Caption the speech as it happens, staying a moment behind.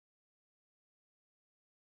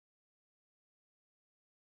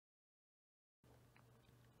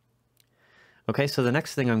Okay, so the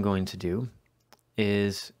next thing I'm going to do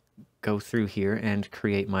is go through here and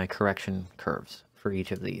create my correction curves for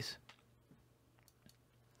each of these.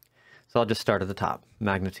 So I'll just start at the top,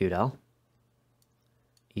 magnitude L,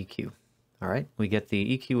 EQ. All right, we get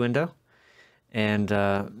the EQ window, and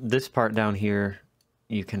this part down here,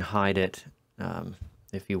 you can hide it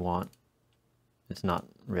if you want. It's not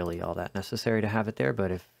really all that necessary to have it there,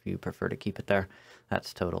 but if you prefer to keep it there,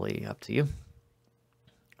 that's totally up to you.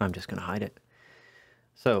 I'm just going to hide it.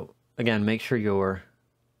 So again, make sure your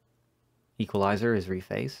equalizer is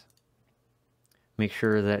rephase. Make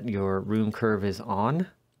sure that your room curve is on,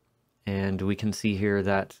 and we can see here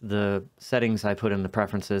that the settings I put in the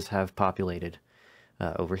preferences have populated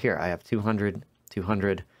over here. I have 200,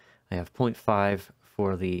 200, I have 0.5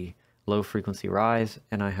 for the low frequency rise,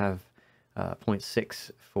 and I have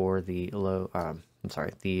 0.6 for the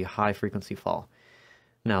the high frequency fall.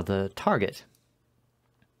 Now the target,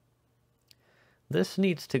 this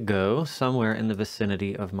needs to go somewhere in the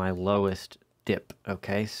vicinity of my lowest dip.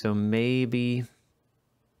 Okay, so maybe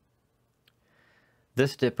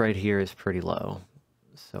this dip right here is pretty low.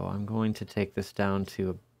 So I'm going to take this down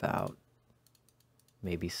to about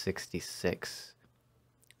maybe 66.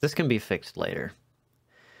 This can be fixed later.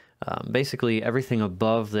 Basically, everything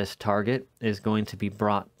above this target is going to be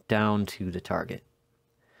brought down to the target.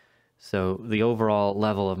 So the overall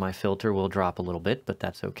level of my filter will drop a little bit, but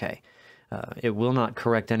that's okay. It will not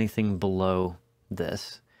correct anything below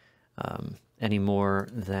this any more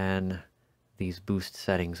than these boost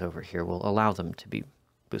settings over here will allow them to be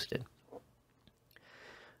boosted.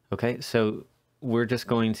 Okay, so we're just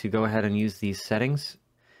going to go ahead and use these settings.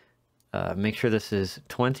 Make sure this is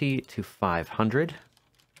 20 to 500.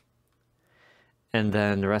 And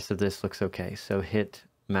then the rest of this looks okay. So hit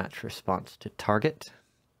match response to target.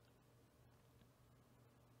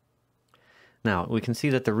 Now we can see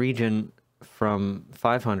that the region from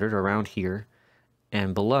 500 around here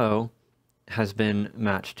and below has been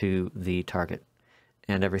matched to the target,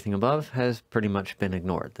 and everything above has pretty much been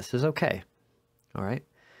ignored. This is okay. All right.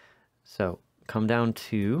 So come down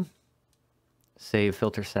to save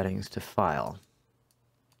filter settings to file.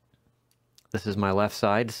 This is my left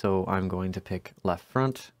side, so I'm going to pick left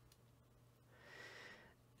front.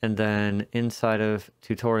 And then inside of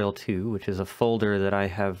tutorial 2, which is a folder that I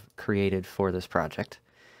have created for this project,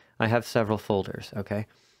 I have several folders, okay?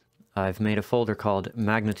 I've made a folder called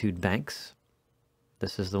magnitude banks.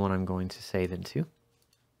 This is the one I'm going to save into.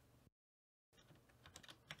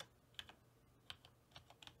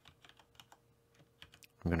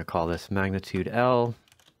 I'm going to call this magnitude L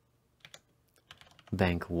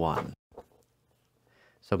bank 1.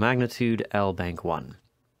 So magnitude L bank 1.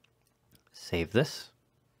 Save this,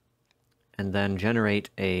 and then generate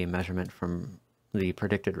a measurement from the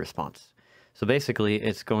predicted response. So basically,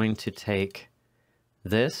 it's going to take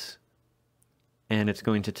this, and it's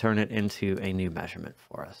going to turn it into a new measurement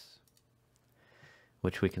for us,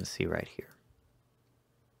 which we can see right here.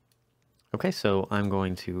 Okay, so I'm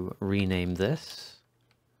going to rename this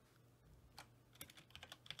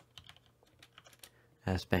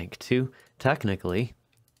as bank 2. Technically,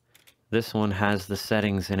 this one has the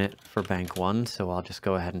settings in it for bank 1, so I'll just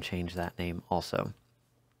go ahead and change that name also.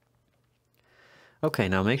 Okay,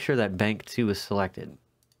 now make sure that bank 2 is selected.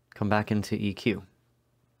 Come back into EQ.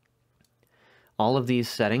 All of these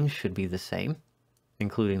settings should be the same,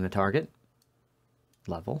 including the target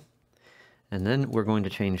level. And then we're going to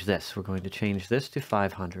change this. We're going to change this to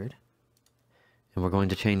 500, and we're going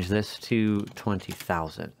to change this to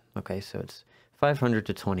 20,000. Okay, so it's 500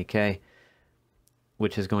 to 20K.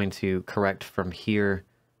 Which is going to correct from here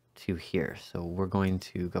to here. So we're going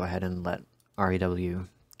to go ahead and let REW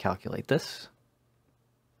calculate this.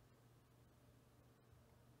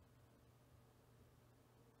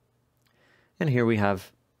 And here we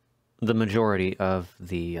have the majority of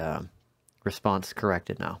the response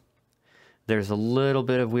corrected now. There's a little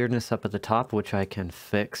bit of weirdness up at the top, which I can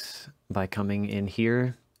fix by coming in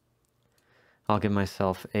here. I'll give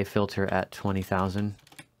myself a filter at 20,000.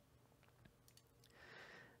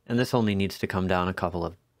 And this only needs to come down a couple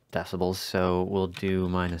of decibels, so we'll do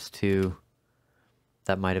 -2.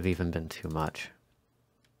 That might have even been too much.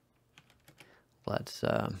 Let's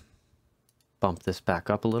bump this back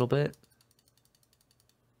up a little bit.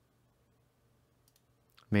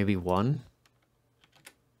 Maybe 1.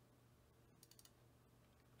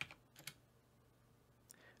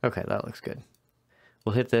 Okay, that looks good.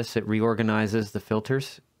 We'll hit this. It reorganizes the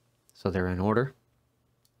filters so they're in order.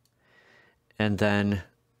 And then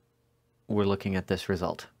we're looking at this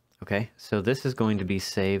result. Okay, so this is going to be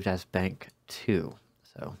saved as bank 2.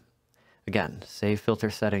 So again, save filter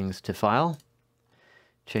settings to file,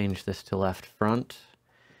 change this to left front.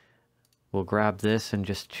 We'll grab this and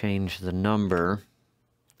just change the number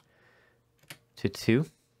to 2.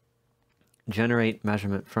 Generate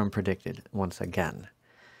measurement from predicted once again.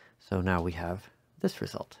 So now we have this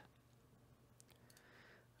result.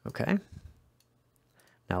 Okay.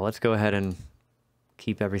 Now let's go ahead and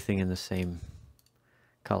keep everything in the same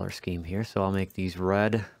color scheme here. So I'll make these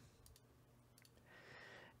red.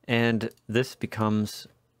 And this becomes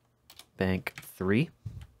bank 3.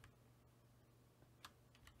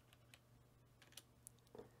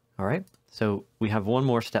 All right, so we have one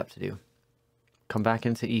more step to do. Come back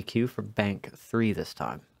into EQ for bank 3 this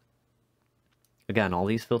time. Again, all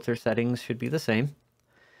these filter settings should be the same.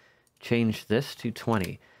 Change this to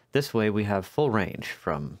 20. This way we have full range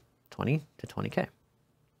from 20 to 20K.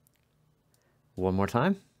 One more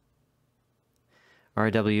time.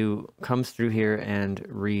 REW comes through here and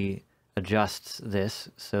readjusts this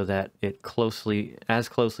so that it as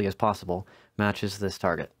closely as possible, matches this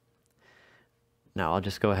target. Now I'll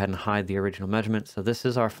just go ahead and hide the original measurement. So this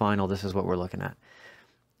is our final, this is what we're looking at.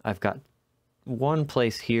 I've got one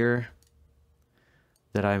place here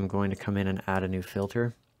that I'm going to come in and add a new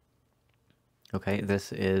filter. Okay,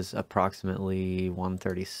 this is approximately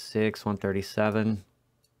 136, 137.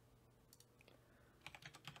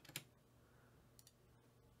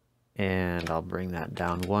 And I'll bring that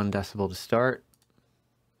down 1 decibel to start.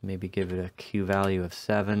 Maybe give it a Q value of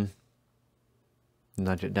 7.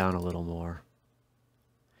 Nudge it down a little more.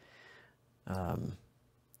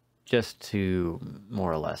 Just to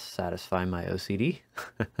more or less satisfy my OCD.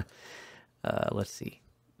 Let's see.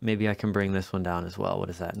 Maybe I can bring this one down as well. What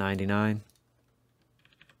is that, 99?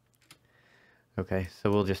 Okay, so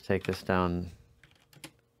we'll just take this down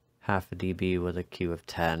half a dB with a Q of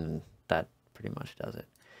 10. That pretty much does it.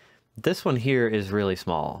 This one here is really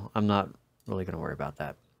small. I'm not really going to worry about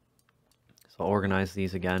that. So I'll organize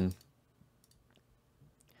these again.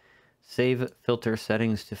 Save filter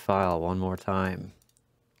settings to file one more time.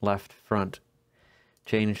 Left front.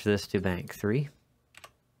 Change this to bank 3.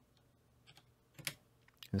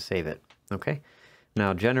 And save it. Okay.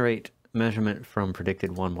 Now generate measurement from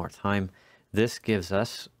predicted one more time. This gives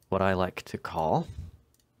us what I like to call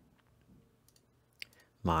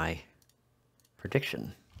my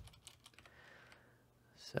prediction.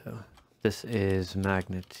 So this is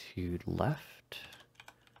magnitude left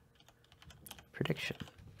prediction.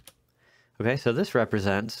 Okay, so this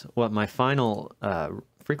represents what my final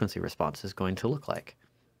frequency response is going to look like.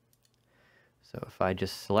 So if I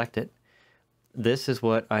just select it, this is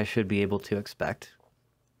what I should be able to expect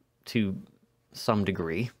to some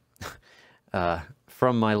degree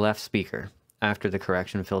from my left speaker after the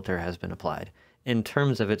correction filter has been applied in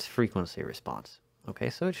terms of its frequency response. Okay,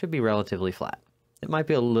 so it should be relatively flat. It might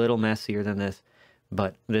be a little messier than this,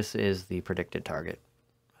 but this is the predicted target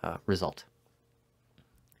result.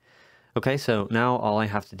 Okay, so now all I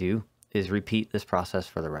have to do is repeat this process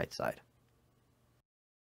for the right side.